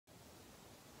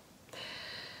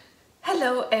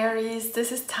Hello Aries,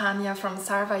 this is Tanya from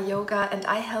Sarva Yoga and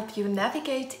I help you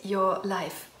navigate your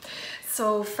life.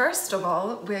 So first of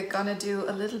all, we're gonna do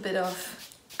a little bit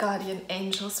of guardian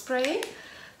angel spray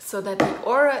so that the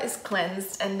aura is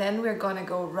cleansed, and then we're gonna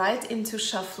go right into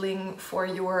shuffling for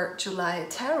your July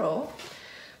tarot.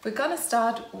 We're gonna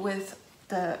start with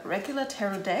the regular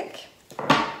tarot deck.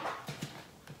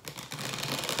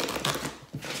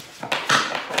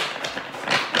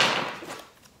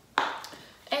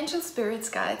 Angel Spirits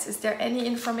Guides, is there any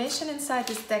information inside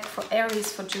this deck for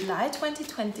Aries for July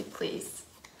 2020, please?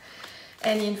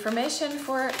 Any information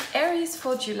for Aries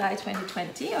for July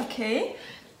 2020? Okay.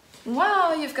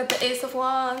 Wow, you've got the Ace of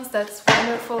Wands. That's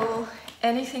wonderful.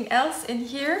 Anything else in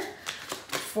here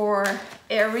for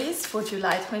Aries for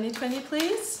July 2020,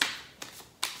 please?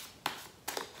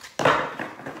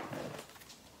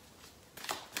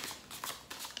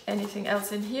 Anything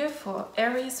else in here for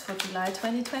Aries for July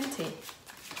 2020?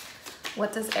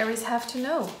 What does Aries have to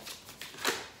know?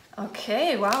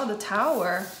 Okay, wow, the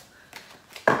Tower.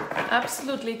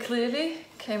 Absolutely clearly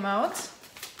came out.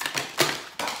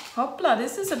 Hoppla,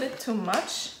 this is a bit too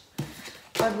much.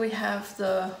 But we have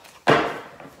the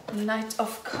Knight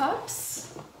of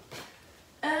Cups.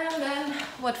 And then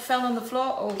what fell on the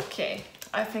floor? Okay,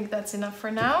 I think that's enough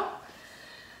for now.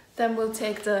 Then we'll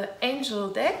take the Angel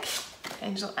deck,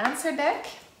 Angel Answer deck.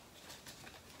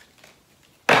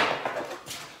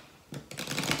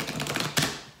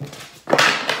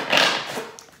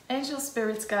 Angel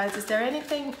Spirits Guides, is there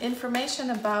anything information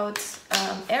about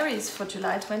Aries for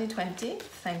July 2020?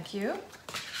 Thank you.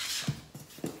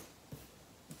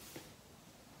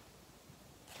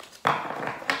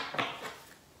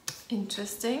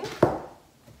 Interesting.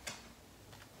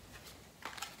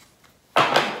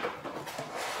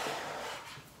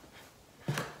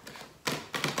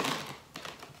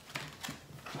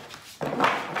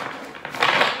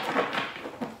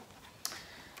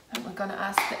 Gonna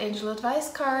ask the angel advice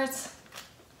cards.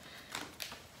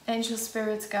 Angel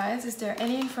Spirits Guides, is there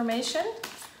any information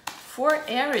for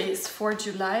Aries for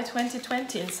July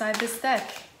 2020 inside this deck?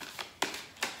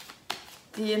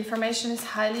 The information is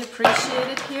highly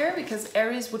appreciated here because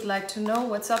Aries would like to know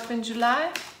what's up in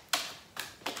July.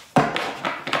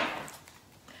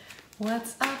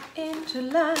 What's up in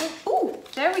July? Ooh,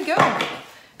 there we go.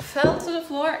 Fell to the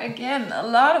floor again. A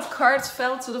lot of cards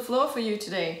fell to the floor for you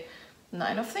today.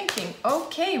 Nine of Thinking.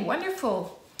 Okay,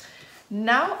 wonderful.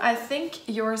 Now I think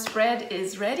your spread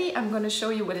is ready. I'm going to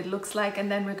show you what it looks like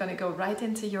and then we're going to go right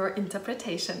into your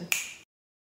interpretation.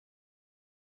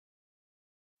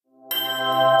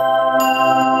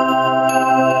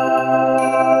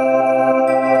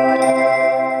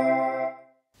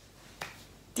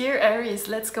 Dear Aries,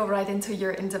 let's go right into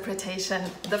your interpretation.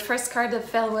 The first card that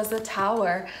fell was the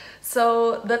Tower.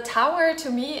 So the Tower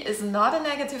to me is not a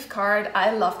negative card.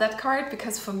 I love that card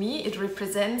because for me it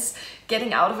represents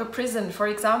getting out of a prison. For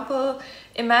example,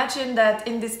 imagine that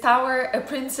in this tower a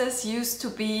princess used to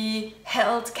be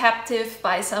held captive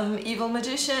by some evil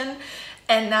magician,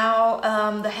 and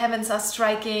now the heavens are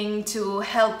striking to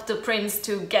help the prince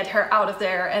to get her out of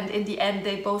there, and in the end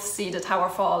they both see the tower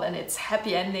fall and it's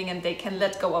happy ending and they can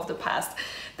let go of the past.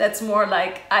 That's more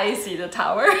like I see the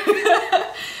Tower.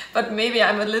 But maybe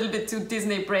I'm a little bit too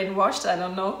Disney brainwashed, I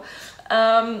don't know.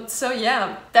 So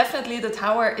yeah, definitely the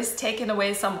Tower is taking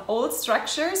away some old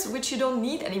structures which you don't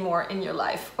need anymore in your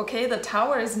life, okay? The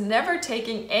Tower is never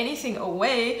taking anything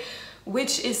away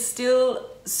which is still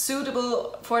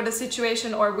suitable for the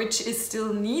situation or which is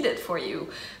still needed for you.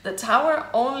 The Tower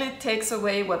only takes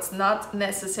away what's not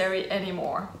necessary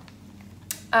anymore.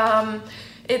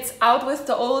 It's out with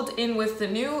the old, in with the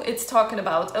new. It's talking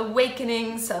about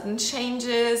awakening, sudden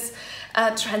changes,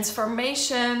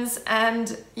 transformations,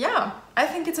 and yeah, I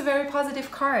think it's a very positive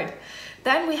card.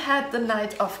 Then we had the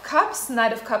Knight of Cups.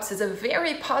 Knight of Cups is a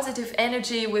very positive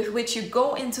energy with which you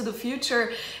go into the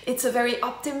future. It's a very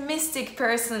optimistic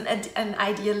person, an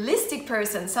idealistic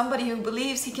person, somebody who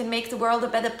believes he can make the world a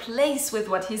better place with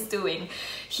what he's doing.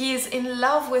 He is in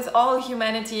love with all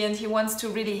humanity and he wants to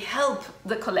really help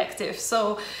the collective.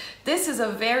 So this is a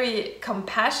very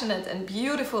compassionate and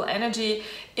beautiful energy.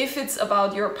 If it's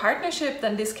about your partnership,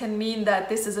 then this can mean that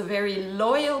this is a very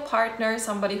loyal partner,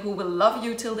 somebody who will love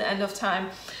you till the end of time.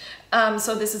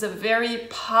 So this is a very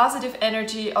positive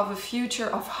energy of a future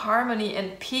of harmony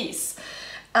and peace.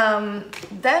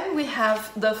 Then we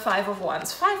have the Five of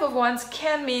Wands. Five of Wands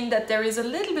can mean that there is a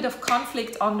little bit of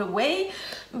conflict on the way,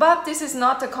 but this is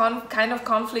not the kind of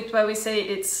conflict where we say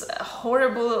it's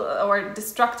horrible or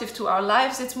destructive to our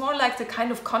lives. It's more like the kind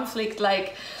of conflict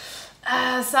like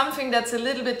something that's a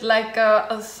little bit like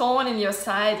a thorn in your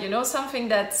side, you know, something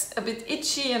that's a bit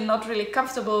itchy and not really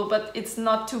comfortable, but it's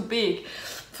not too big.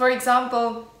 For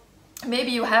example,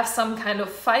 maybe you have some kind of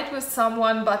fight with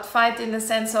someone, but fight in the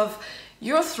sense of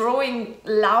you're throwing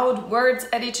loud words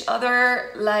at each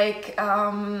other, like,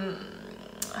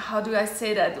 how do I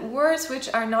say that? Words which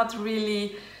are not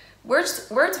really, words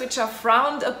which are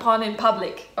frowned upon in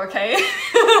public, okay?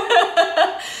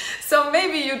 So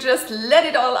maybe you just let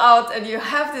it all out and you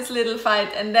have this little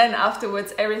fight, and then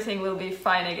afterwards everything will be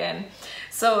fine again.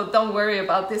 So don't worry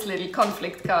about this little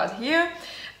conflict card here.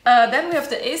 Then we have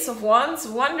the Ace of Wands,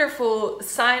 wonderful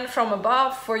sign from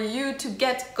above for you to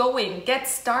get going, get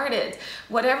started.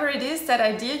 Whatever it is, that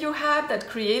idea you had, that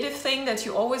creative thing that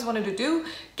you always wanted to do,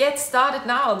 get started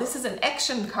now. This is an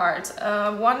action card.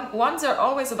 Wands are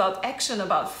always about action,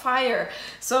 about fire.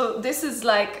 So this is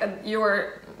like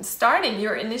your starting,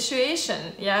 your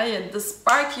initiation, yeah, the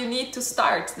spark you need to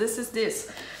start. This is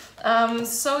this.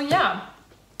 So yeah,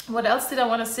 what else did I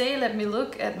want to say? Let me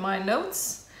look at my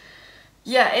notes.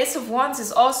 Yeah, Ace of Wands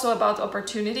is also about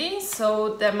opportunity.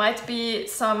 So there might be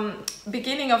some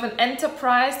beginning of an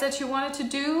enterprise that you wanted to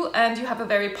do, and you have a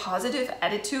very positive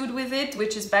attitude with it,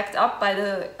 which is backed up by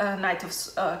the Knight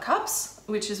of Cups,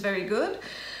 which is very good.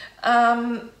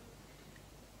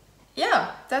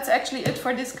 Yeah, that's actually it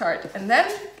for this card. And then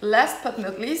last but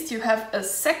not least, you have a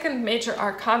second major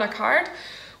arcana card,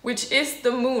 which is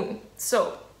the Moon.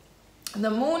 So the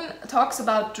Moon talks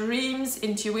about dreams,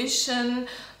 intuition,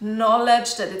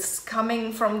 knowledge, that it's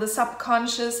coming from the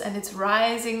subconscious and it's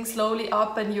rising slowly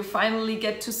up, and you finally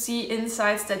get to see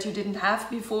insights that you didn't have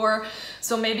before.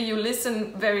 So maybe you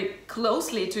listen very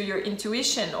closely to your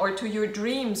intuition or to your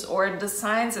dreams or the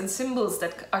signs and symbols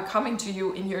that are coming to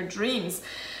you in your dreams,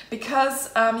 because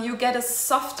you get a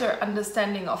softer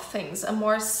understanding of things, a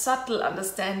more subtle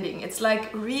understanding. It's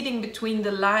like reading between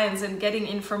the lines and getting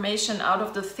information out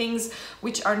of the things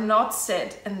which are not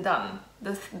said and done,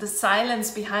 the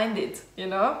silence behind it, you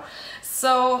know?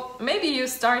 So maybe you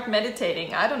start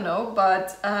meditating, I don't know,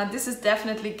 but this is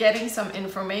definitely getting some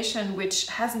information which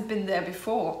hasn't been there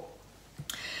before.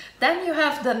 Then you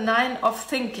have the Nine of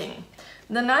Thinking.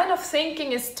 The Nine of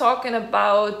Thinking is talking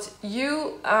about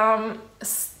you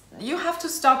have to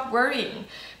stop worrying,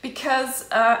 because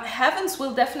heavens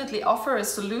will definitely offer a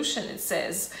solution, it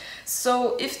says.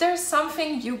 So if there's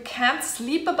something you can't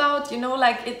sleep about, you know,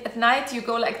 like at night you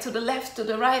go like to the left, to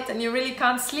the right, and you really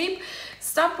can't sleep,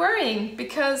 stop worrying,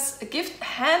 because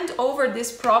hand over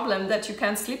this problem that you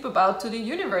can't sleep about to the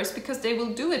universe, because they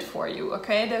will do it for you,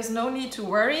 okay? There's no need to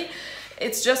worry.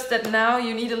 It's just that now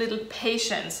you need a little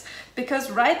patience,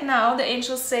 because right now the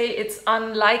angels say it's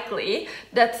unlikely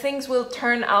that things will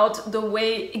turn out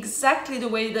exactly the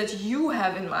way that you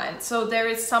have in mind. So there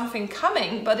is something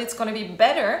coming, but it's going to be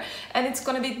better and it's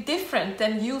going to be different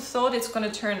than you thought it's going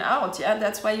to turn out. Yeah,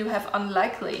 that's why you have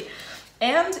unlikely.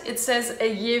 And it says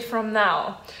a year from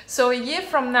now. So a year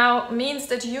from now means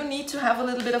that you need to have a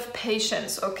little bit of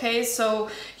patience, okay? So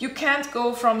you can't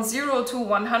go from 0 to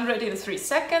 100 in 3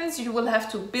 seconds. You will have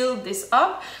to build this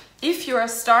up. If you are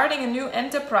starting a new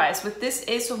enterprise with this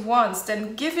Ace of Wands,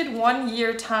 then give it 1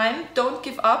 year time. Don't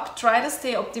give up. Try to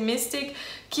stay optimistic.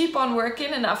 Keep on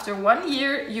working. And after 1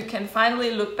 year, you can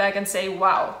finally look back and say,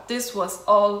 wow, this was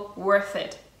all worth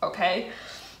it, okay?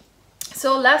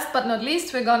 So last but not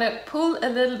least, we're gonna pull a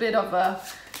little bit of a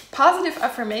positive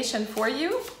affirmation for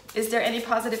you. Is there any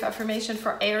positive affirmation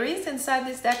for Aries inside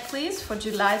this deck, please, for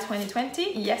July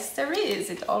 2020? Yes, there is.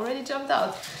 It already jumped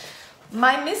out.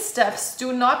 My missteps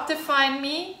do not define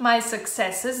me. My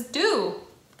successes do.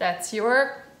 That's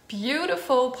your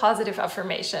beautiful positive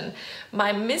affirmation.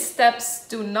 My missteps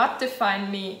do not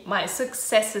define me. My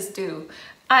successes do.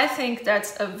 I think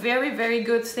that's a very, very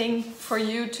good thing for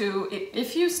you to,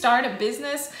 if you start a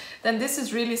business, then this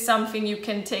is really something you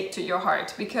can take to your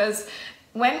heart, because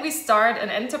when we start an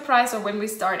enterprise or when we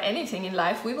start anything in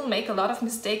life, we will make a lot of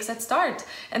mistakes at start.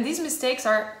 And these mistakes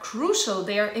are crucial,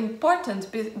 they are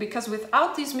important, because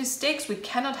without these mistakes, we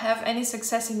cannot have any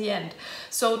success in the end.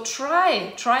 So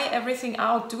try everything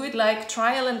out, do it like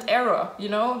trial and error, you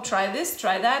know, try this,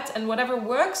 try that, and whatever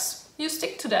works, you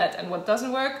stick to that, and what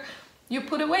doesn't work, you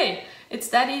put away. It's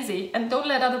that easy. And don't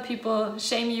let other people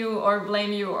shame you or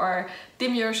blame you or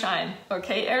dim your shine.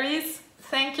 Okay, Aries?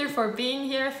 Thank you for being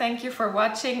here. Thank you for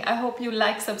watching. I hope you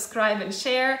like, subscribe, and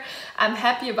share. I'm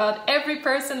happy about every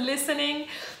person listening.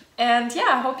 And yeah,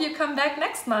 I hope you come back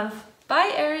next month.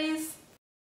 Bye, Aries.